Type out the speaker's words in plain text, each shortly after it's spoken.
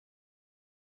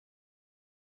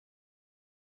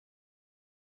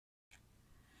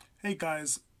Hey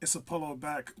guys, it's Apollo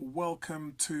back.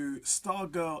 Welcome to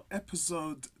Stargirl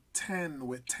episode 10.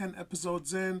 We're 10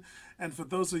 episodes in, and for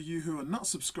those of you who are not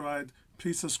subscribed,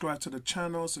 please subscribe to the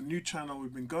channel. It's a new channel.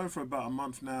 We've been going for about a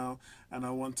month now, and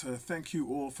I want to thank you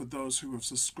all for those who have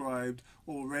subscribed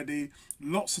already.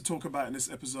 Lots to talk about in this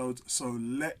episode, so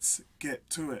let's get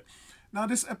to it. Now,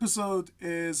 this episode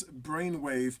is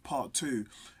Brainwave Part 2.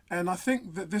 And I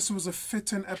think that this was a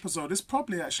fitting episode. It's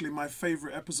probably actually my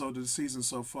favourite episode of the season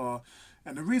so far.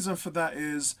 And the reason for that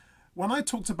is, when I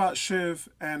talked about Shiv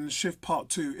and Shiv Part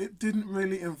 2, it didn't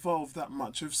really involve that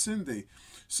much of Cindy.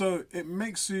 So it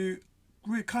makes you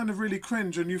kind of really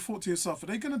cringe, and you thought to yourself, are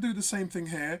they going to do the same thing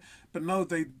here? But no,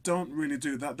 they don't really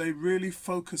do that. They really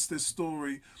focus this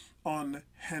story on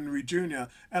Henry Jr.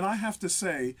 And I have to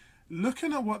say,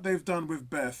 looking at what they've done with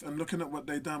Beth and looking at what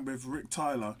they've done with Rick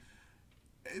Tyler,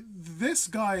 this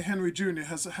guy, Henry Jr.,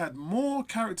 has had more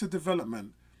character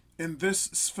development in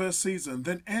this first season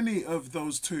than any of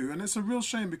those two. And it's a real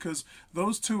shame because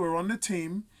those two are on the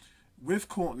team with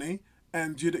Courtney,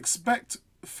 and you'd expect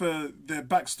for their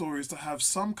backstories to have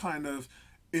some kind of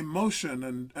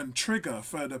emotion and trigger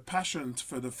for the passion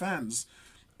for the fans.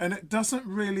 And it doesn't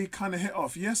really kind of hit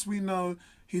off. Yes, we know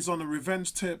he's on a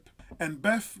revenge tip. And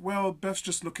Beth, well, Beth's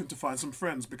just looking to find some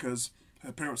friends because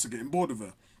her parents are getting bored of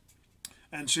her.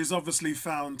 And she's obviously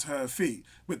found her feet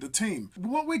with the team.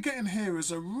 What we're getting here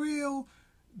is a real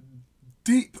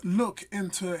deep look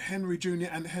into Henry Jr.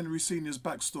 and Henry Sr.'s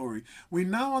backstory. We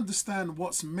now understand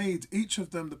what's made each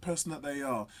of them the person that they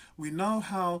are. We know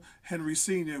how Henry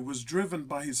Sr. was driven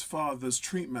by his father's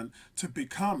treatment to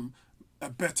become a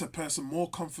better person, more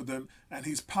confident, and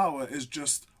his power is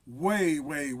just way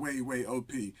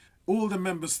OP. All the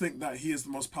members think that he is the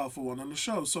most powerful one on the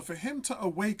show. So for him to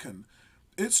awaken,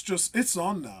 it's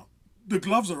on now. The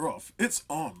gloves are off. It's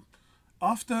on.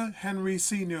 After Henry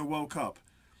Sr. woke up,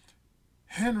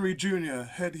 Henry Jr.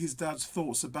 heard his dad's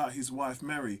thoughts about his wife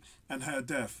Mary and her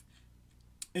death.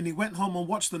 And he went home and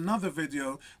watched another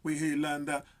video where he learned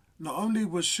that not only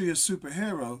was she a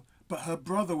superhero, but her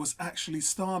brother was actually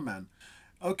Starman.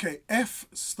 Okay, F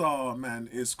Starman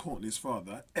is Courtney's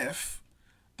father. F.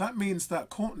 That means that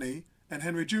Courtney and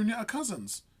Henry Jr. are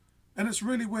cousins. And it's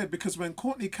really weird because when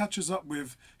Courtney catches up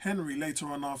with Henry later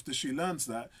on after she learns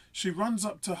that, she runs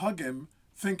up to hug him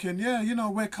thinking, yeah, you know,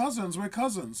 we're cousins, we're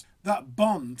cousins. That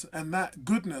bond and that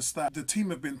goodness that the team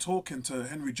have been talking to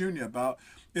Henry Jr. about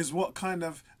is what kind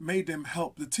of made him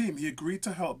help the team. He agreed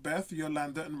to help Beth,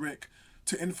 Yolanda and Rick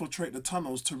to infiltrate the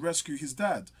tunnels to rescue his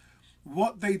dad.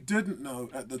 What they didn't know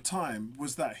at the time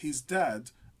was that his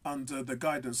dad, under the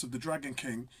guidance of the Dragon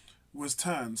King, was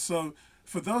turned. So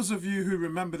for those of you who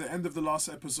remember the end of the last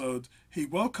episode, he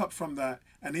woke up from that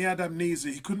and he had amnesia.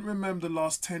 He couldn't remember the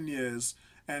last 10 years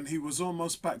and he was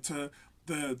almost back to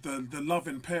the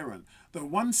loving parent. The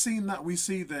one scene that we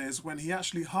see there is when he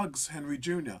actually hugs Henry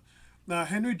Jr. Now,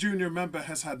 Henry Jr., remember,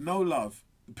 has had no love.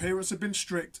 The parents have been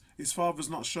strict. His father's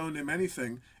not shown him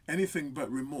anything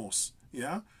but remorse,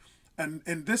 yeah? And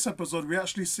in this episode, we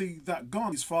actually see that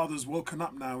gone. His father's woken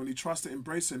up now and he tries to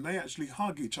embrace him. They actually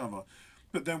hug each other.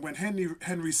 But then when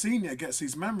Henry Sr. gets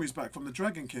his memories back from the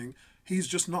Dragon King, he's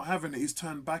just not having it. He's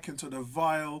turned back into the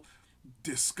vile,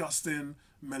 disgusting,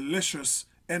 malicious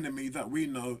enemy that we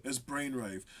know as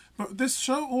Brainwave. But this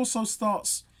show also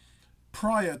starts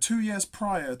 2 years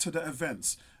prior to the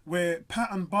events, where Pat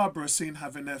and Barbara are seen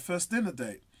having their first dinner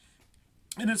date.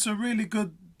 And it's a really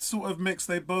good sort of mix.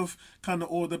 They both kind of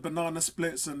order banana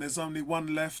splits and there's only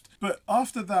one left. But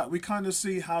after that, we kind of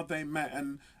see how they met,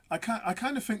 and I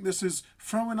kind of think this is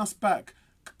throwing us back,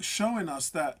 showing us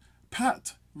that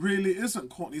Pat really isn't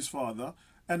Courtney's father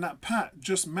and that Pat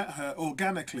just met her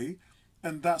organically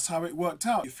and that's how it worked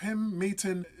out. If him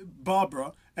meeting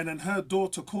Barbara and then her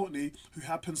daughter Courtney, who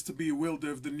happens to be a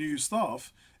wielder of the new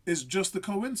staff, is just a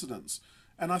coincidence.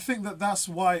 And I think that that's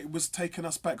why it was taking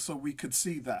us back so we could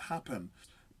see that happen.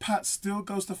 Pat still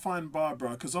goes to find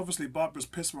Barbara because obviously Barbara's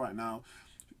pissed right now.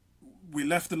 We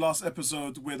left the last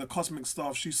episode where the cosmic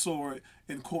staff, she saw it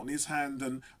in Courtney's hand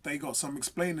and they got some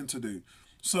explaining to do.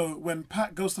 So when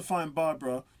Pat goes to find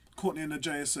Barbara, Courtney and the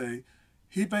JSA,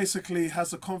 he basically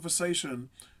has a conversation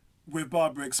with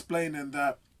Barbara explaining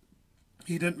that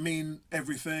he didn't mean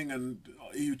everything and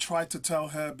he tried to tell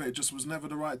her but it just was never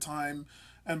the right time.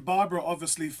 And Barbara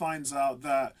obviously finds out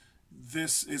that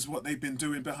this is what they've been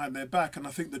doing behind their back. And I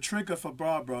think the trigger for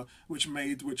Barbara, which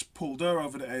pulled her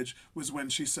over the edge, was when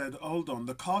she said, hold on,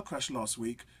 the car crash last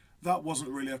week, that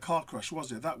wasn't really a car crash,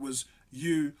 was it? That was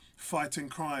you fighting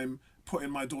crime,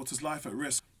 putting my daughter's life at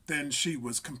risk. Then she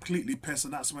was completely pissed,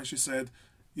 and that's when she said,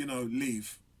 you know,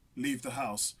 leave the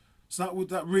house. So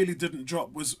that really didn't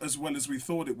drop was as well as we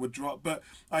thought it would drop. But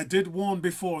I did warn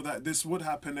before that this would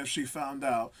happen if she found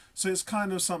out. So it's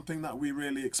kind of something that we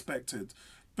really expected.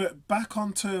 But back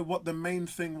onto what the main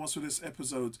thing was for this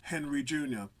episode, Henry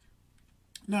Jr.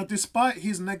 Now, despite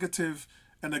his negative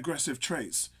and aggressive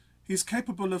traits, he's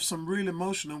capable of some real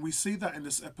emotion, and we see that in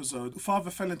this episode. Father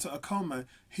fell into a coma.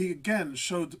 He again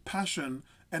showed passion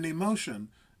and emotion.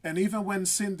 And even when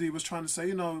Cindy was trying to say,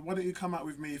 you know, why don't you come out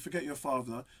with me, forget your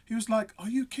father, he was like, are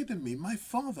you kidding me? My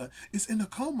father is in a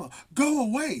coma. Go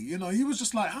away. You know, he was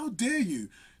just like, how dare you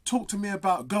talk to me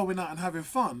about going out and having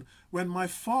fun when my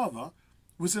father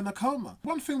was in a coma?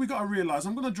 One thing we got to realize,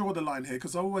 I'm going to draw the line here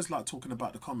because I always like talking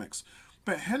about the comics,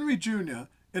 but Henry Jr.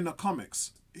 in the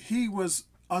comics, he was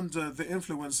under the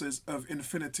influences of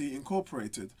Infinity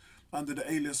Incorporated, under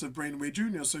the alias of Brainwave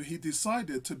Jr., so he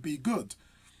decided to be good.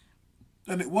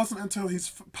 And it wasn't until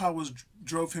his powers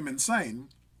drove him insane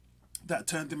that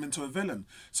turned him into a villain.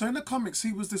 So in the comics,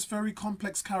 he was this very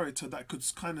complex character that could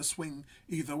kind of swing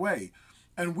either way.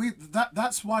 And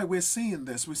that's why we're seeing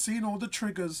this. We're seeing all the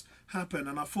triggers happen.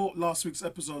 And I thought last week's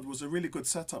episode was a really good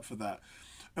setup for that.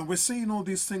 And we're seeing all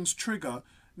these things trigger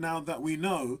now that we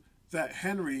know that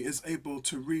Henry is able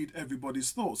to read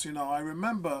everybody's thoughts. You know, I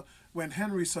remember when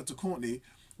Henry said to Courtney,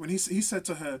 when he said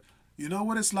to her, you know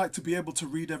what it's like to be able to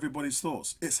read everybody's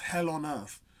thoughts? It's hell on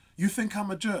earth. You think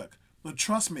I'm a jerk? But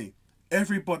trust me,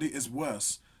 everybody is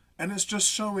worse. And it's just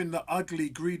showing the ugly,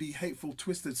 greedy, hateful,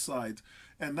 twisted side.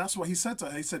 And that's what he said to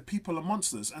her. He said, people are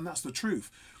monsters, and that's the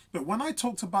truth. But when I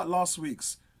talked about last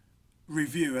week's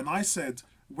review, and I said,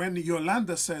 when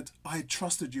Yolanda said, I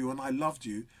trusted you and I loved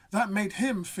you, that made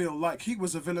him feel like he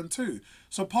was a villain too.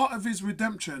 So part of his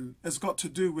redemption has got to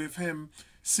do with him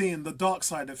seeing the dark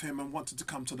side of him and wanting to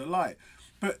come to the light.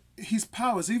 But his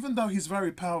powers, even though he's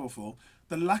very powerful,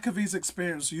 the lack of his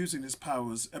experience using his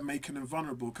powers are making him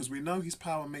vulnerable, because we know his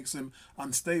power makes him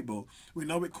unstable. We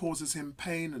know it causes him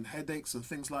pain and headaches and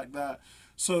things like that.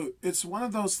 So it's one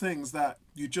of those things that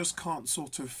you just can't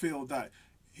sort of feel that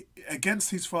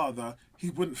against his father, he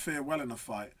wouldn't fare well in a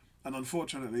fight. And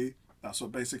unfortunately, that's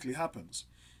what basically happens.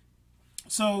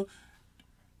 So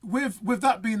with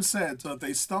that being said,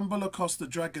 they stumble across the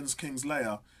Dragon King's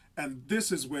lair, and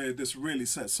this is where this really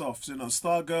sets off. You know,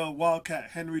 Stargirl,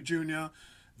 Wildcat, Henry Jr.,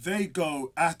 they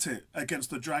go at it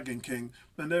against the Dragon King,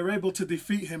 and they're able to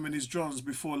defeat him and his drones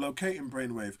before locating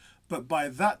Brainwave. But by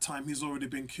that time, he's already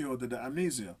been cured of the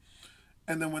amnesia.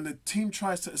 And then when the team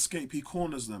tries to escape, he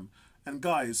corners them. And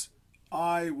guys,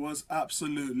 I was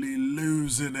absolutely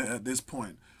losing it at this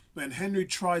point. When Henry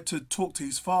tried to talk to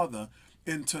his father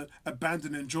into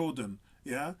abandoning Jordan,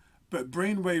 yeah? But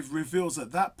Brainwave reveals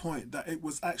at that point that it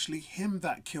was actually him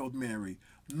that killed Mary,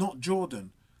 not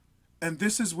Jordan. And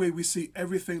this is where we see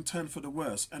everything turn for the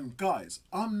worse. And guys,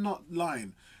 I'm not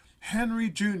lying. Henry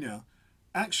Jr.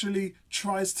 actually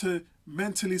tries to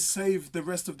mentally save the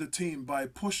rest of the team by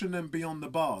pushing them beyond the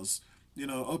bars. You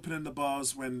know, opening the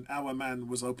bars when our man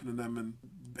was opening them, and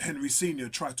Henry Sr.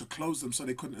 tried to close them so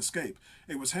they couldn't escape.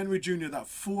 It was Henry Jr. that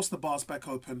forced the bars back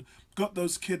open, got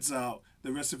those kids out,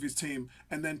 the rest of his team,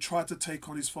 and then tried to take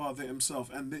on his father himself,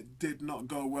 and it did not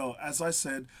go well. As I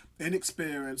said,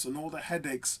 inexperience and all the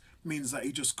headaches means that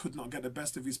he just could not get the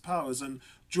best of his powers. And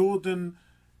Jordan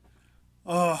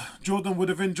would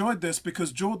have enjoyed this,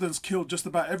 because Jordan's killed just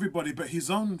about everybody but his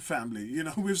own family. You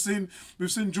know, we've seen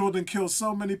Jordan kill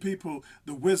so many people.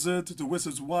 The wizard, the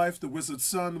wizard's wife, the wizard's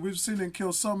son. We've seen him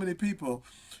kill so many people.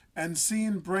 And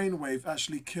seeing Brainwave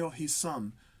actually kill his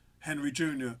son, Henry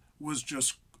Jr., was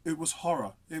just, it was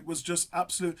horror. It was just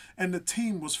absolute. And the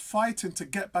team was fighting to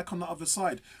get back on the other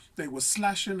side. They were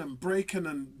slashing and breaking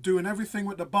and doing everything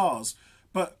with the bars.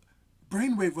 But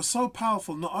Brainwave was so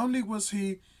powerful. Not only was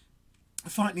he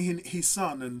fighting his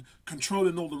son and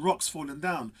controlling all the rocks falling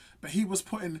down, but he was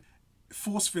putting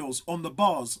force fields on the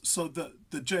bars so that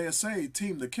the JSA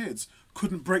team, the kids,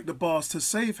 couldn't break the bars to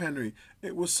save Henry.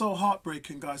 It was so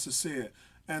heartbreaking, guys, to see it.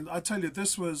 And I tell you,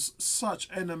 this was such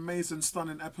an amazing,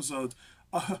 stunning episode.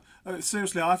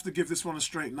 Seriously, I have to give this one a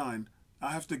straight 9.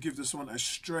 I have to give this one a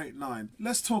straight 9.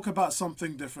 Let's talk about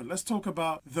something different. Let's talk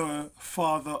about the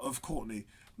father of Courtney.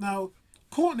 Now,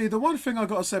 Courtney, the one thing I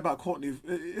got to say about Courtney,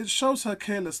 it shows her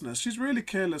carelessness. She's really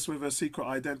careless with her secret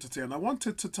identity. And I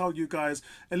wanted to tell you guys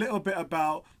a little bit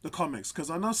about the comics, because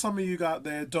I know some of you out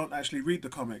there don't actually read the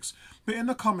comics. But in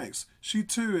the comics, she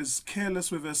too is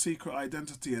careless with her secret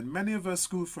identity. And many of her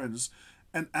school friends,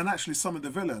 and actually some of the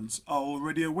villains, are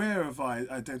already aware of her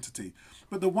identity.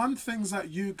 But the one thing that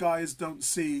you guys don't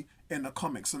see in the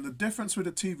comics, and the difference with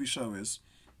the TV show is,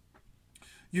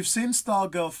 you've seen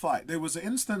Stargirl fight. There was an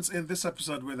instance in this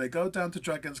episode where they go down to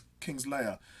Dragon King's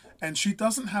lair, and she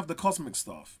doesn't have the cosmic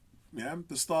staff. Yeah,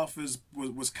 the staff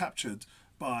was captured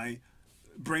by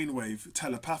brainwave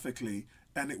telepathically,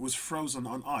 and it was frozen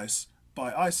on ice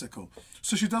by Icicle.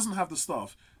 So she doesn't have the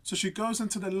staff. So she goes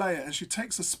into the layer and she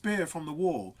takes a spear from the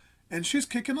wall and she's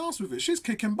kicking ass with it. She's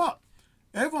kicking butt.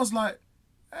 Everyone's like,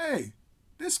 hey,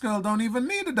 this girl don't even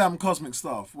need a damn cosmic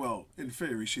staff. Well, in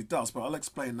theory she does, but I'll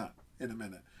explain that in a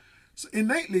minute. So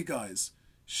innately, guys,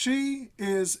 she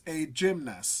is a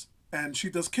gymnast and she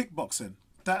does kickboxing.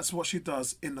 That's what she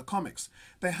does in the comics.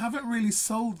 They haven't really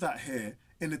sold that here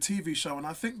in the TV show, and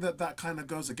I think that that kind of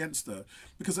goes against her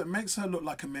because it makes her look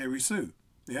like a Mary Sue.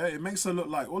 Yeah, it makes her look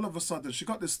like all of a sudden she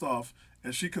got this staff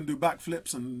and she can do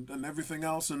backflips and everything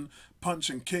else and punch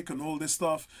and kick and all this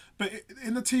stuff. But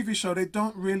in the TV show, they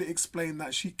don't really explain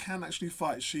that she can actually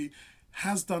fight. She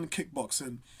has done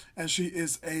kickboxing and she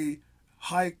is a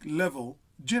high level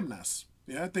gymnast.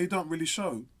 Yeah, they don't really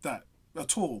show that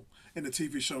at all in the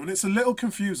TV show, and it's a little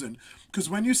confusing because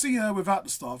when you see her without the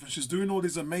staff and she's doing all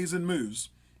these amazing moves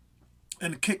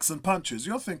and kicks and punches,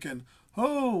 you're thinking,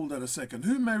 hold on a second,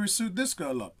 who Mary Sued this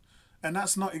girl up? And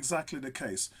that's not exactly the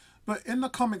case. But in the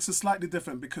comics it's slightly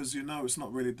different because, you know, it's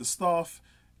not really the staff,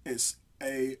 it's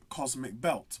a cosmic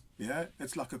belt. Yeah,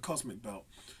 it's like a cosmic belt.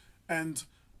 And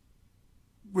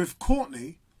with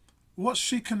Courtney, what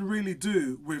she can really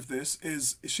do with this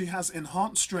is she has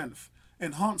enhanced strength,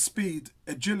 enhanced speed,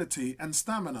 agility and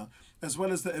stamina, as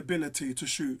well as the ability to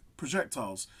shoot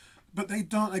projectiles. But they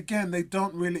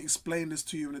don't really explain this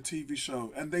to you in a TV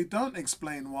show, and they don't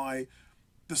explain why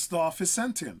the staff is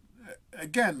sentient.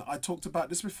 Again, I talked about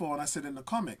this before and I said in the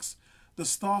comics, the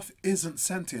staff isn't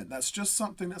sentient. That's just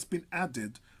something that's been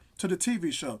added to the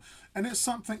TV show. And it's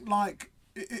something like,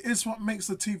 it is what makes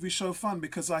the TV show fun,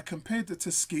 because I compared it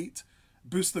to Skeet,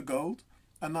 Booster Gold,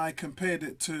 and I compared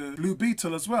it to Blue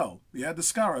Beetle as well. Yeah, the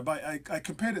Scarab. I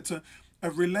compared it to a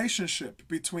relationship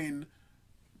between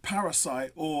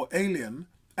Parasite or Alien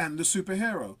and the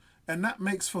superhero. And that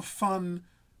makes for fun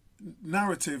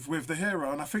narrative with the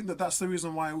hero. And I think that that's the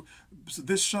reason why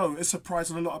this show is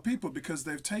surprising a lot of people, because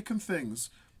they've taken things,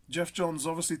 Jeff Johns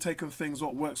obviously taken things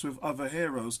what works with other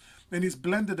heroes, and he's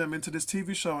blended them into this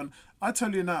TV show. And I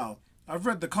tell you now, I've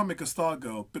read the comic of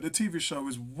Stargirl, but the TV show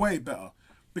is way better,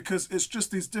 because it's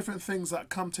just these different things that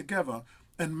come together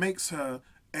and makes her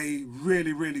a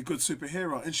really, really good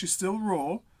superhero. And she's still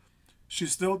raw. She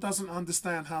still doesn't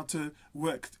understand how to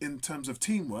work in terms of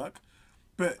teamwork.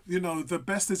 But, you know, the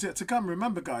best is yet to come.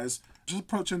 Remember, guys, just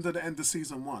approaching to the end of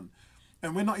season 1.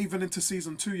 And we're not even into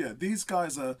season 2 yet. These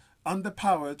guys are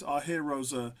underpowered. Our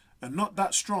heroes are not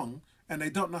that strong, and they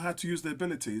don't know how to use their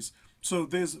abilities. So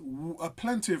there's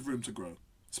plenty of room to grow.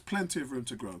 There's plenty of room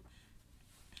to grow.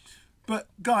 But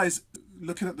guys,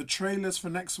 looking at the trailers for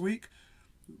next week,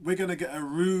 we're going to get a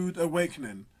rude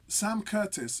awakening. Sam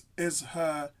Curtis is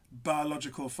her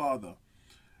biological father.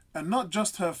 And not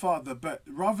just her father, but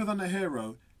rather than a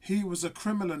hero, he was a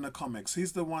criminal in the comics.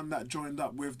 He's the one that joined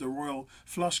up with the Royal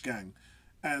Flush Gang.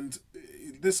 And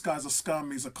this guy's a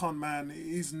scum, he's a con man,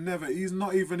 he's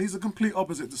a complete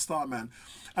opposite to Starman.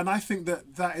 And I think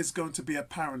that that is going to be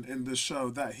apparent in this show,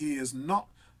 that he is not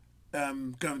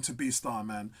going to be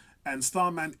Starman. And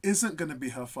Starman isn't going to be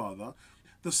her father.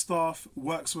 The staff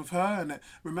works with her, and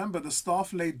remember, the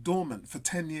staff lay dormant for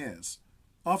 10 years.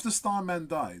 After Starman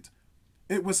died,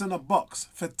 it was in a box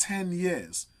for 10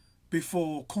 years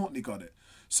before Courtney got it.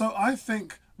 So I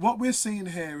think what we're seeing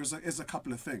here is a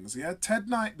couple of things. Yeah, Ted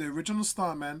Knight, the original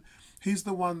Starman, he's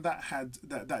the one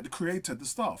that created the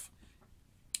staff.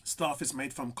 Staff is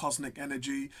made from cosmic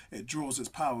energy. It draws its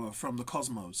power from the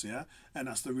cosmos, yeah? And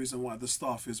that's the reason why the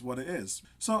staff is what it is.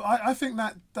 So I think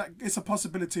that it's a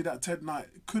possibility that Ted Knight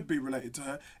could be related to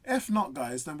her. If not,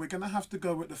 guys, then we're going to have to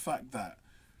go with the fact that,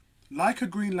 like a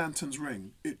Green Lantern's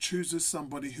ring, it chooses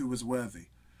somebody who is worthy.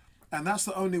 And that's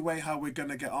the only way how we're going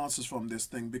to get answers from this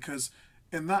thing, because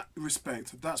in that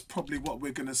respect, that's probably what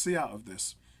we're going to see out of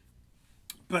this.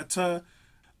 But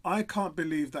I can't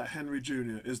believe that Henry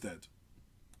Jr. is dead.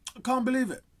 I can't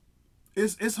believe it.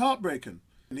 It's heartbreaking.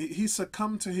 He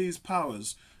succumbed to his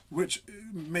powers, which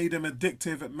made him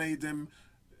addictive. It made him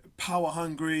power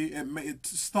hungry. It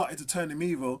started to turn him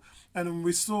evil. And when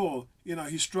we saw, you know,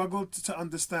 he struggled to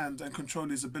understand and control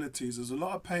his abilities. There's a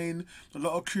lot of pain, a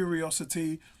lot of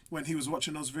curiosity when he was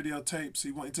watching those videotapes.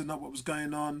 He wanted to know what was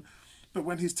going on. But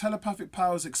when his telepathic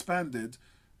powers expanded,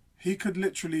 he could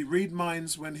literally read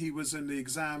minds when he was in the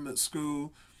exam at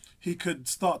school. He could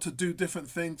start to do different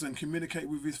things and communicate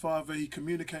with his father. He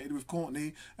communicated with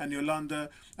Courtney and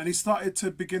Yolanda. And he started to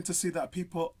begin to see that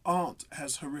people aren't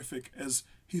as horrific as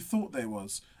he thought they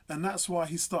was. And that's why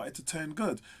he started to turn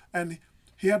good. And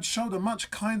he had showed a much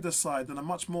kinder side and a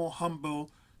much more humble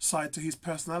side to his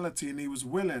personality, and he was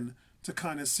willing to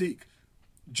kind of seek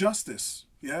justice.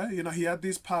 Yeah, you know, he had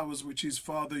these powers which his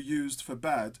father used for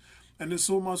bad, and it's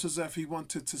almost as if he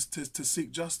wanted to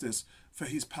seek justice for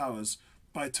his powers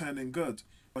by turning good.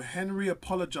 Henry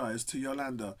apologized to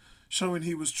Yolanda, showing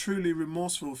he was truly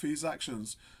remorseful for his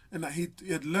actions and that he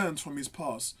had learned from his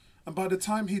past. And by the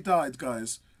time he died,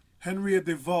 guys, Henry had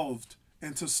evolved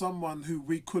into someone who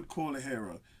we could call a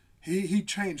hero. He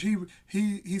changed.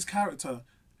 His character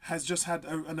has just had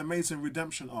an amazing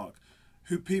redemption arc,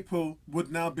 who people would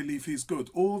now believe he's good.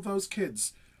 All those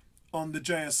kids on the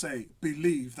JSA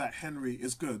believe that Henry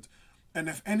is good. And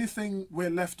if anything we're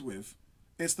left with,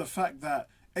 it's the fact that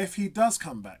if he does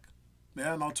come back,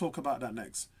 yeah, and I'll talk about that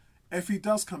next. If he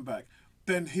does come back,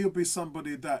 then he'll be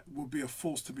somebody that will be a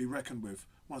force to be reckoned with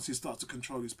once he starts to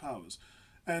control his powers.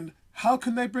 And how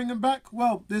can they bring him back?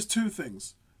 Well, there's two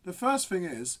things. The first thing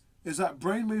is that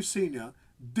Brainwave Sr.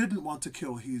 didn't want to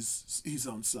kill his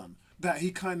own son. That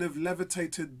he kind of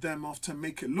levitated them off to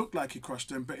make it look like he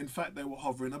crushed him, but in fact they were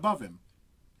hovering above him.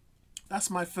 That's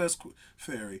my first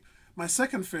theory. My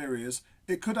second theory is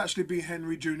it could actually be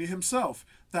Henry Jr. himself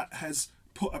that has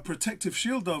put a protective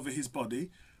shield over his body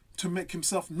to make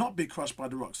himself not be crushed by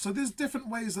the rocks. So there's different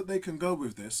ways that they can go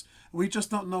with this. We just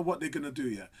don't know what they're going to do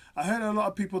yet. I heard a lot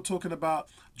of people talking about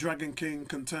Dragon King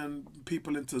can turn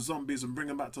people into zombies and bring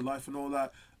them back to life and all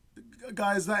that.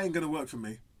 Guys, that ain't going to work for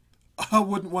me. I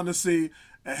wouldn't want to see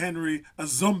a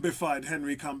zombified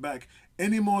Henry come back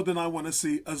any more than I want to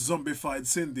see a zombified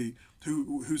Cindy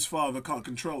whose father can't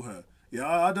control her. Yeah,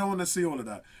 I don't want to see all of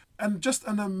that. And just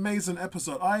an amazing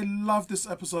episode. I love this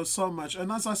episode so much.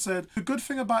 And as I said, the good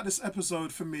thing about this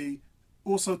episode for me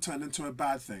also turned into a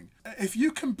bad thing. If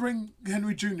you can bring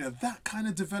Henry Jr. that kind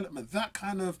of development, that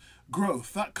kind of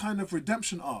growth, that kind of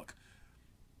redemption arc,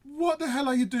 what the hell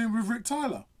are you doing with Rick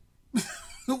Tyler?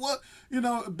 What, you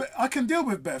know, I can deal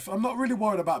with Beth. I'm not really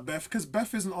worried about Beth because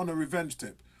Beth isn't on a revenge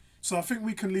tip. So I think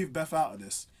we can leave Beth out of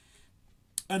this.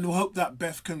 And we'll hope that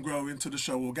Beth can grow into the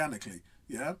show organically.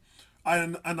 Yeah?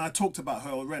 And I talked about her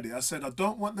already. I said I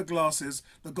don't want the glasses,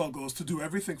 the goggles, to do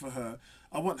everything for her.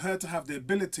 I want her to have the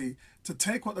ability to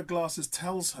take what the glasses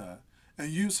tells her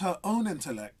and use her own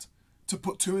intellect to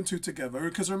put two and two together.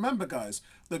 Because remember, guys,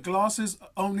 the glasses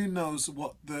only knows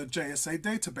what the JSA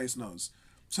database knows.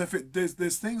 So if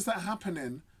there's things that are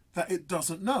happening that it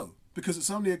doesn't know, because it's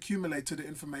only accumulated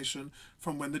information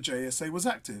from when the JSA was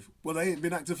active. Well, they ain't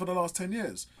been active for the last 10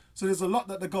 years. So there's a lot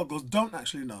that the goggles don't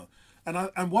actually know.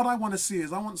 And what I want to see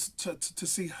is I want to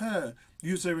see her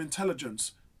use her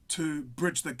intelligence to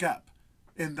bridge the gap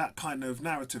in that kind of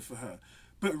narrative for her.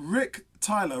 But Rick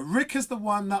Tyler, Rick is the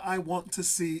one that I want to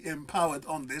see empowered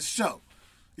on this show.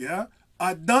 Yeah?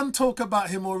 I done talk about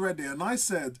him already, and I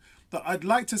said that I'd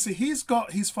like to see, he's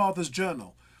got his father's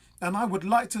journal, and I would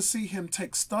like to see him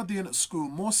take studying at school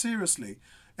more seriously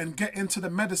and get into the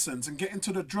medicines and get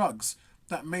into the drugs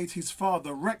that made his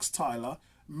father, Rex Tyler,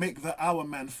 make the Hour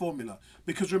Man formula.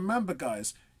 Because remember,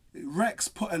 guys, Rex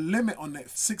put a limit on it,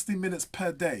 60 minutes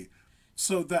per day,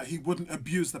 so that he wouldn't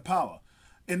abuse the power.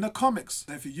 In the comics,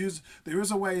 if you use, there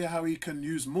is a way how he can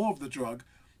use more of the drug,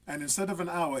 and instead of an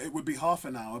hour, it would be half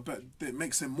an hour, but it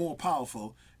makes him more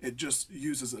powerful. It just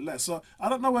uses it less. So I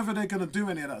don't know whether they're going to do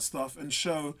any of that stuff and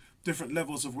show different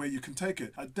levels of where you can take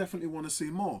it. I definitely want to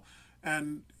see more.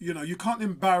 And, you know, you can't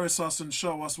embarrass us and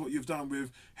show us what you've done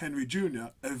with Henry Jr.,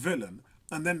 a villain,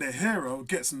 and then the hero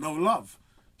gets no love.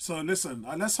 So listen,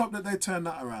 let's hope that they turn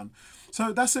that around.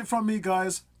 So that's it from me,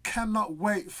 guys. Cannot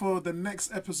wait for the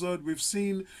next episode. We've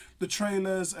seen the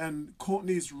trailers, and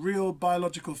Courtney's real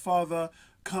biological father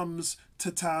comes to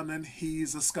town and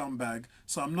he's a scumbag.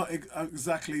 So I'm not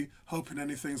exactly hoping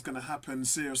anything's going to happen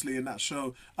seriously in that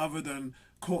show, other than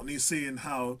Courtney seeing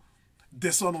how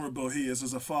dishonorable he is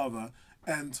as a father,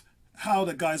 and how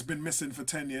the guy's been missing for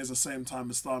 10 years the same time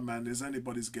as Starman is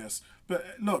anybody's guess. But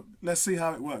look, let's see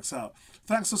how it works out.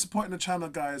 Thanks for supporting the channel,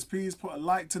 guys. Please put a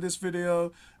like to this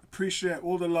video. Appreciate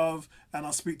all the love, and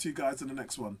I'll speak to you guys in the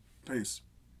next one. Peace.